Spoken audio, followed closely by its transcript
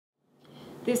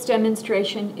This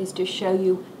demonstration is to show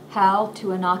you how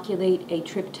to inoculate a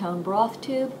tryptone broth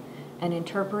tube and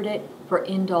interpret it for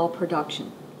indole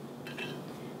production.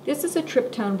 This is a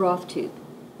tryptone broth tube.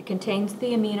 It contains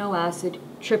the amino acid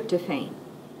tryptophan.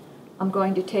 I'm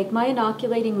going to take my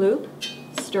inoculating loop,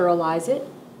 sterilize it,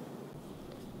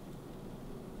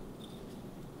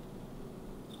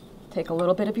 take a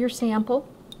little bit of your sample,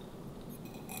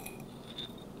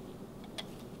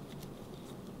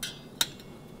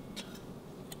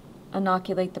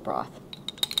 inoculate the broth.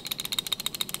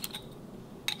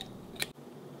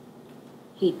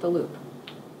 Heat the loop.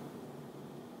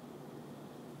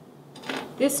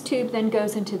 This tube then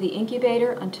goes into the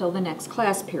incubator until the next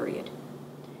class period.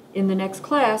 In the next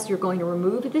class, you're going to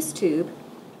remove this tube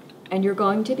and you're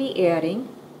going to be adding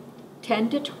 10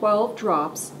 to 12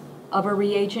 drops of a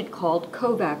reagent called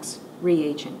Kovacs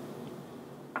reagent.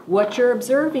 What you're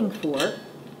observing for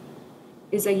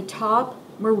is a top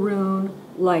maroon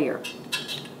layer.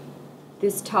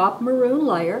 This top maroon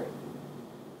layer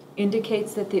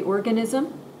indicates that the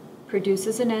organism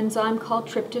produces an enzyme called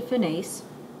tryptophanase.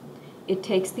 It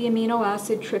takes the amino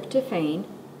acid tryptophan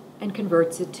and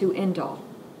converts it to indole.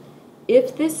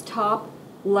 If this top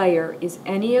layer is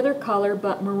any other color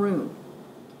but maroon,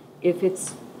 if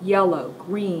it's yellow,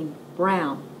 green,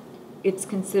 brown, it's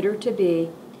considered to be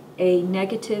a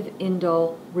negative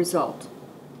indole result.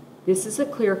 This is a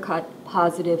clear-cut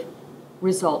positive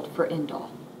result for indole.